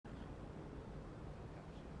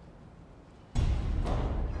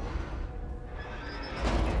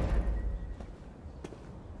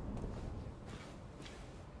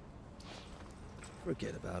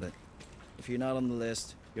Forget about it. If you're not on the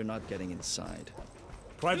list, you're not getting inside.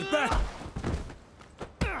 Private back!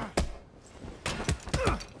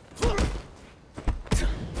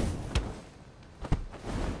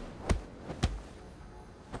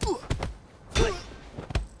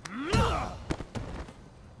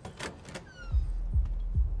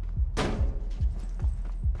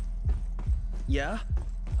 Yeah?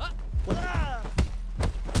 What?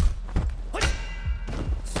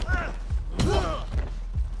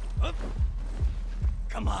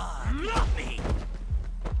 Come on, not me!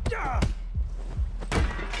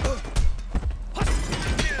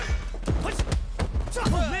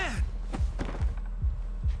 Oh, man!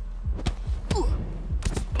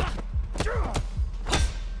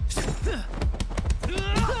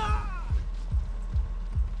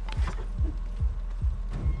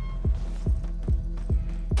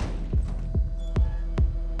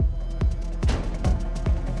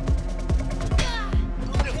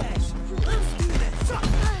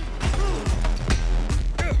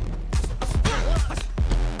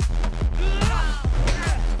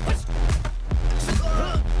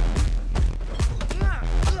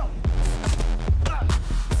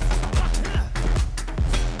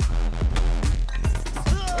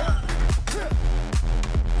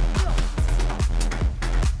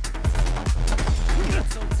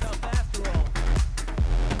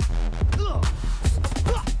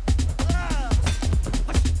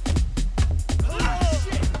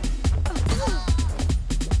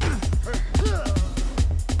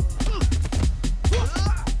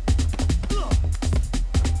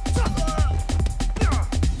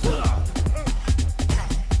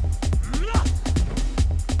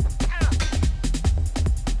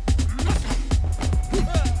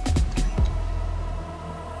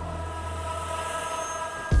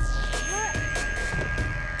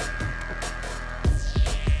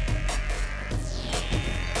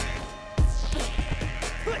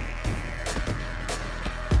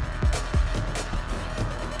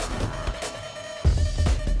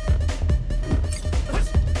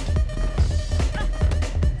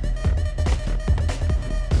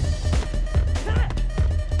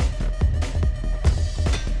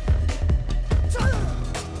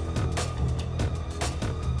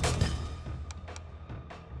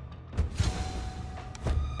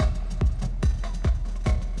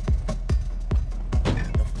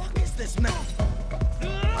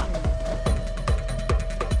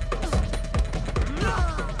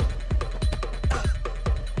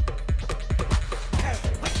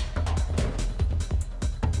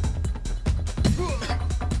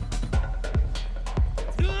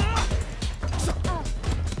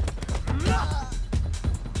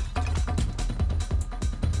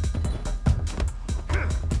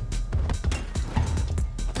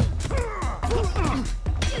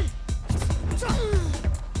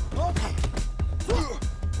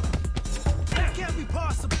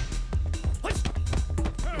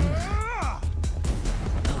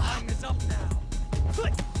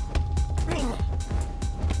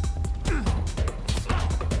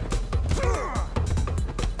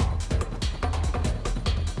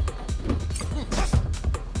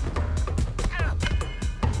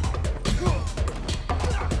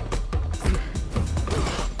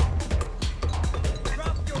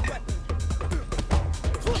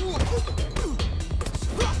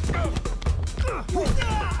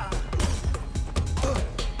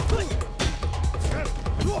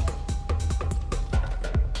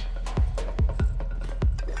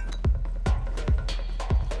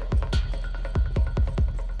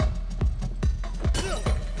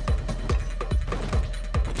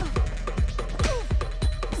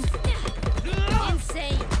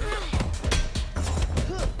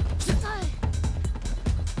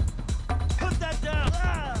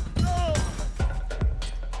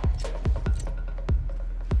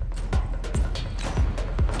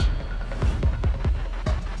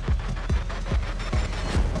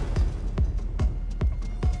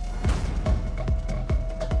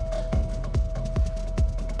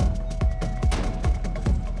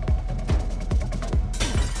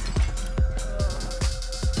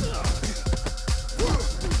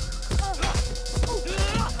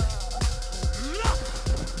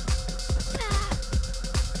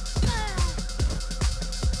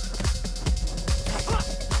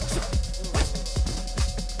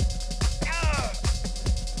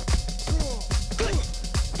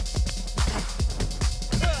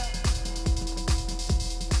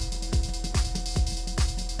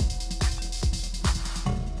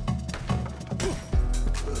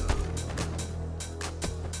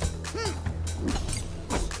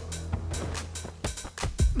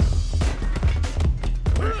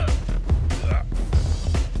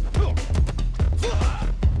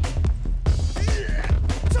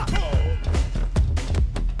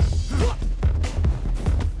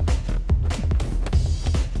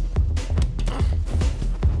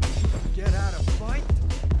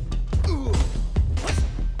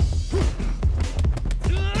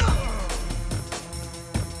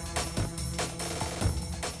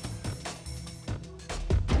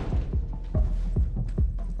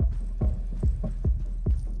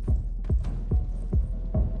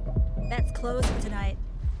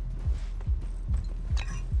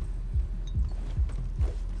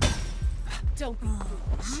 Don't be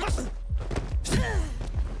foolish.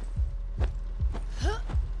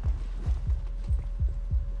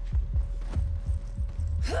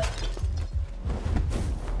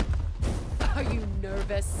 Are you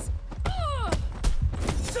nervous?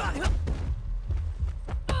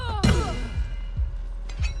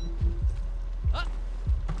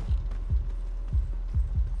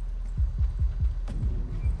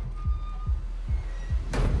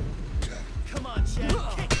 Come on, Chad.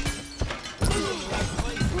 Kick.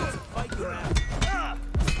 Fight your ass.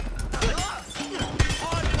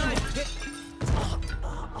 Hard knife kick.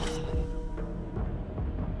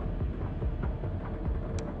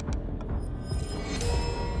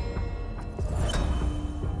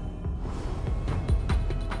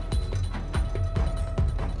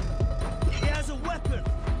 He has a weapon.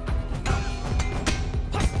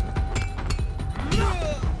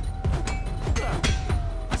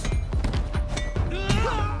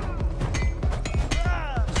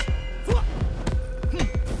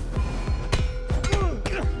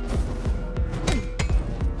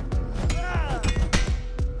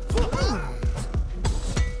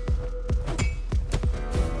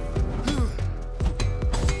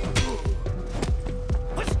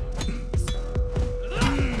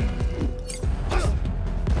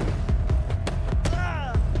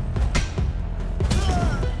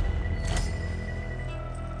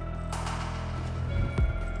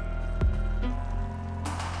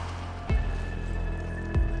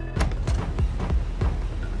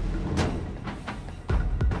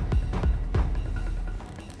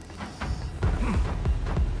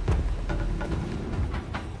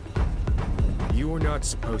 You were not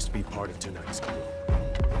supposed to be part of tonight's crew.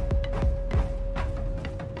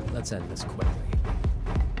 Let's end this quickly.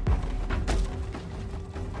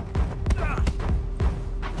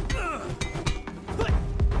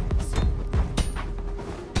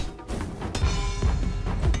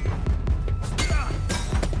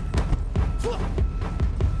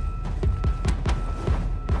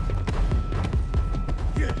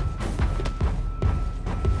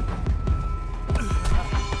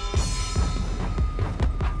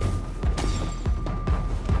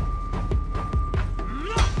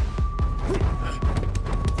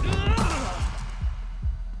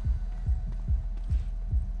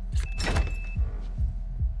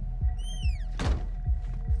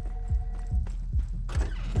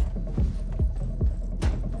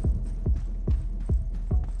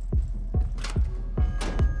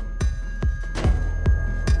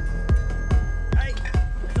 Hey,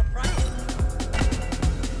 there's a price.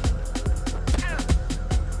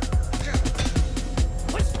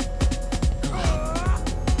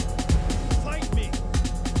 Fight me.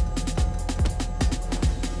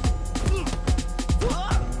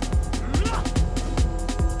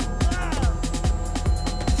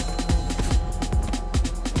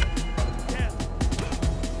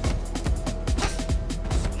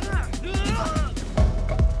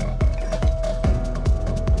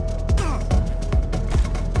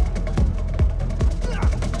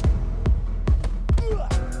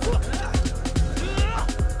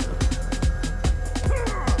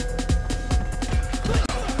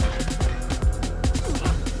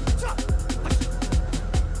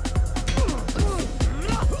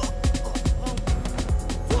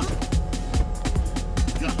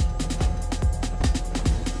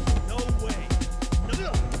 No way.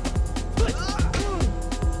 No.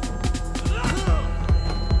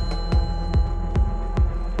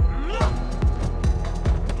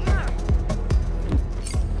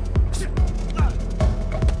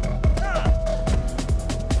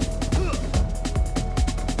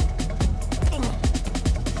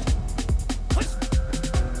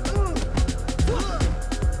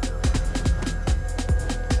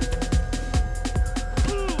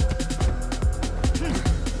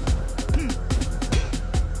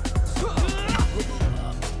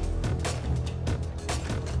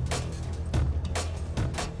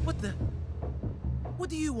 What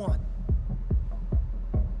do you want?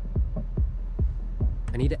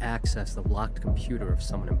 I need to access the locked computer of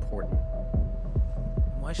someone important.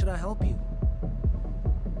 Why should I help you?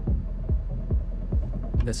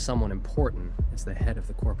 This someone important is the head of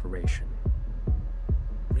the corporation.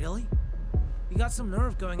 Really? You got some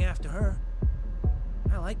nerve going after her.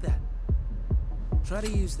 I like that. Try to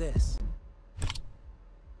use this.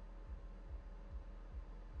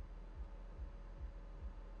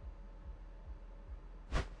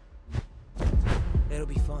 It'll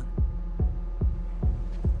be fun.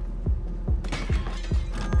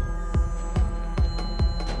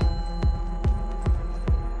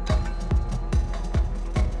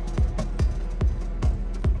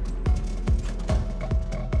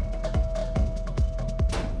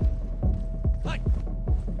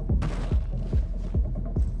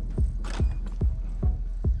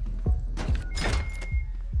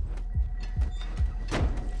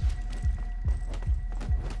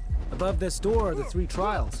 Above this door are the 3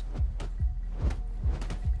 trials.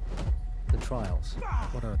 The trials.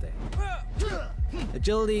 What are they?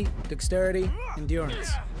 Agility, dexterity, endurance.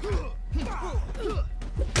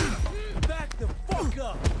 Back the fuck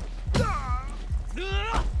up!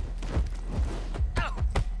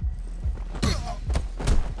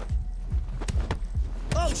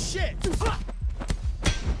 Oh shit!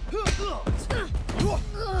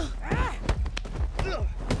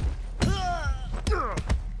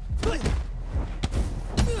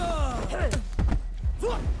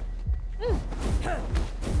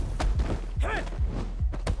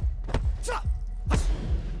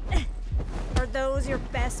 Are those your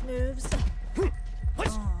best moves?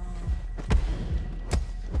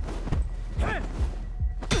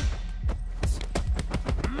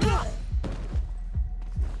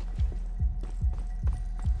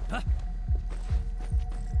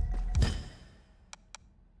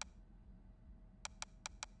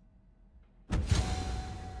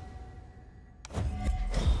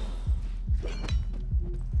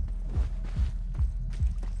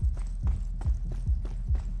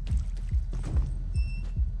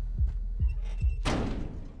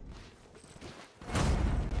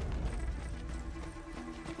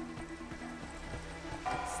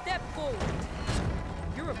 Step forward.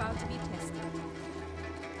 You're about to be tested.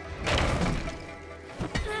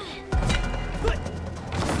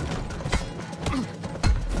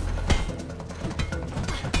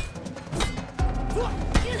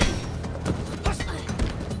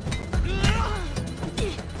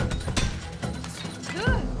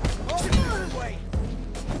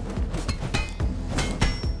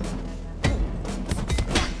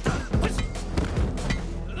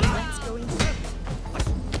 Let's go inside.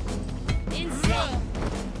 Insane!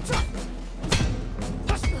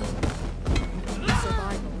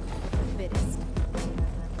 Survival of the fittest.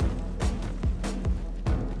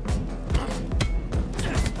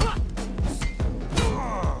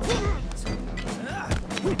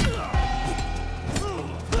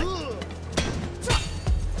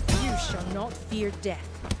 You shall not fear death.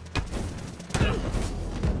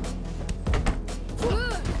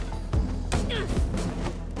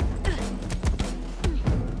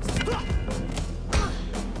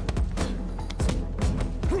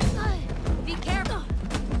 Be careful!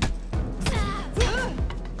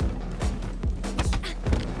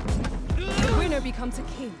 The winner becomes a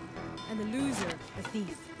king, and the loser a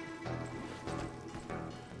thief.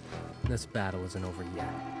 This battle isn't over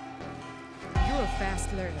yet. You're a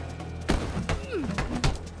fast learner.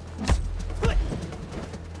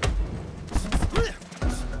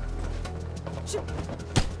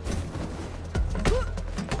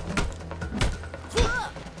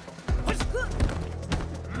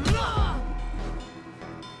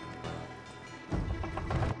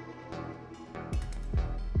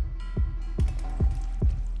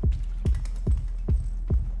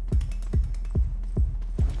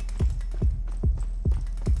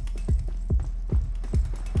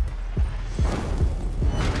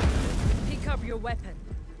 Pick up your weapon.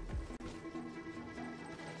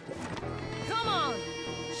 Come on!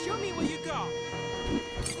 Show me what you got!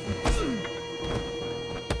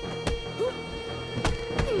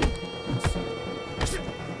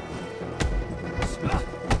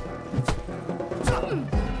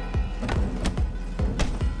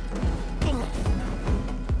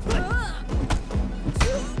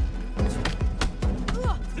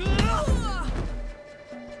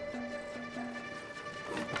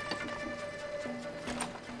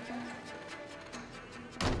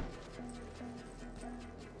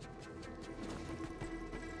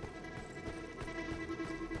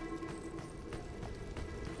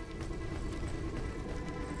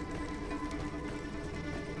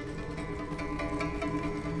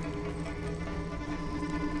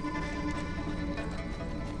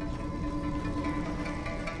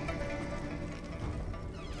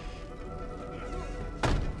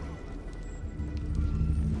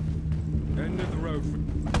 End of the road for...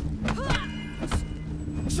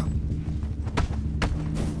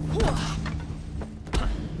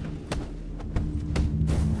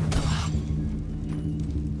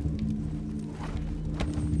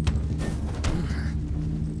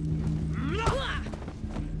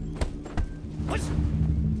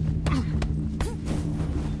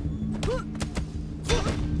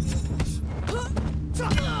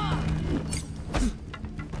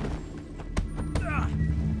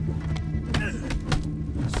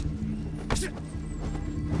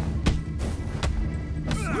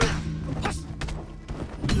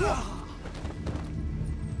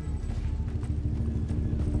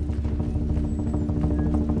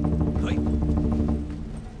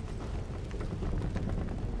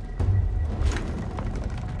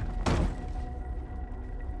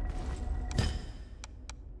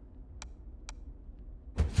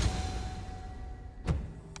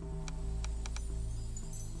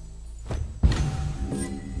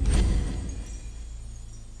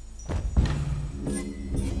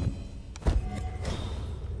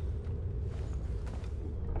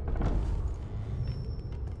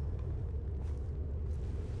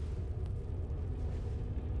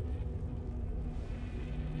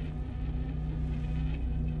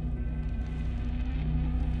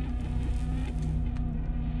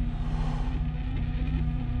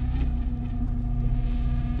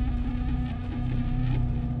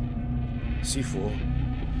 Sifu,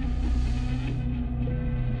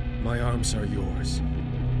 my arms are yours.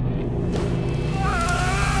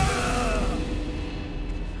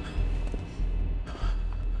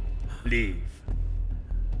 Leave.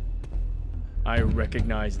 I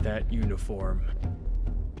recognize that uniform.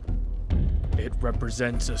 It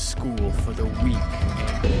represents a school for the weak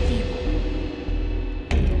and feeble.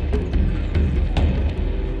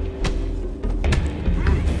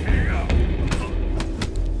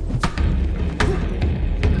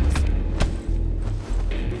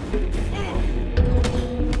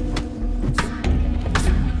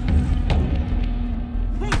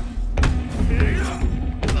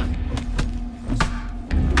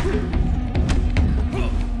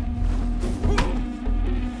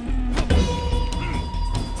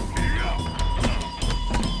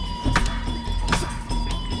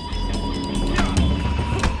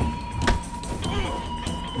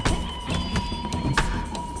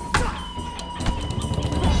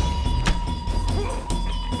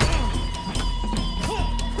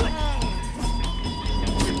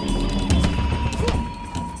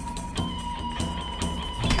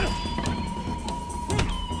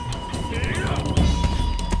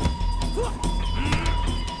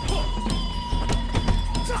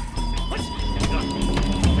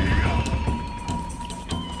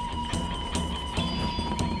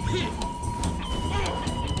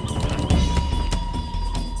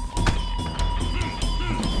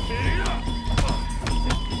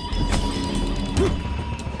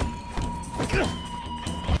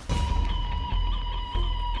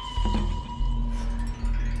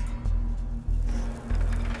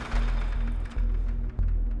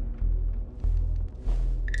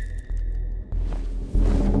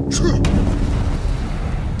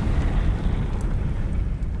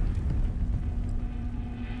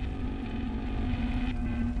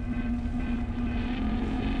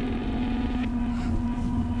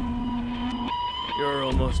 You're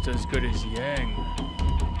almost as good as Yang.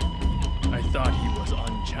 I thought he was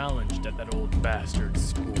unchallenged at that old bastard's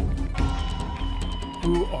school.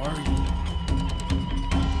 Who are you?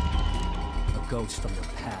 A ghost from the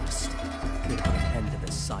past. Could have an end to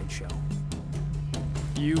this sideshow.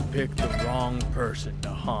 You picked the wrong person to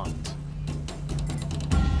haunt.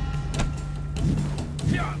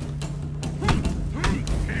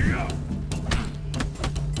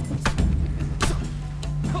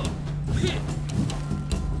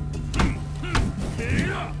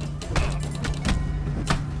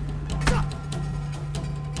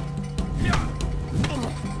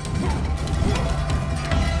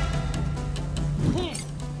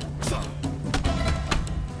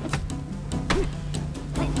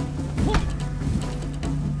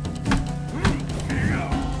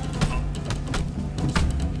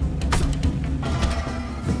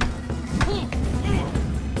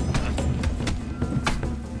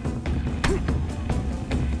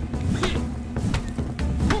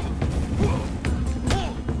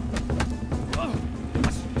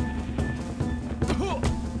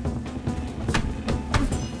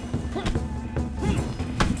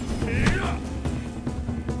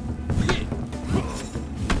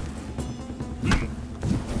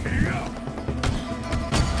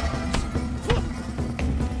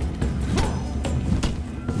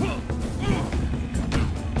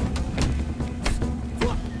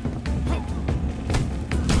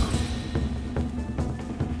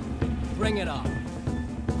 Bring it on.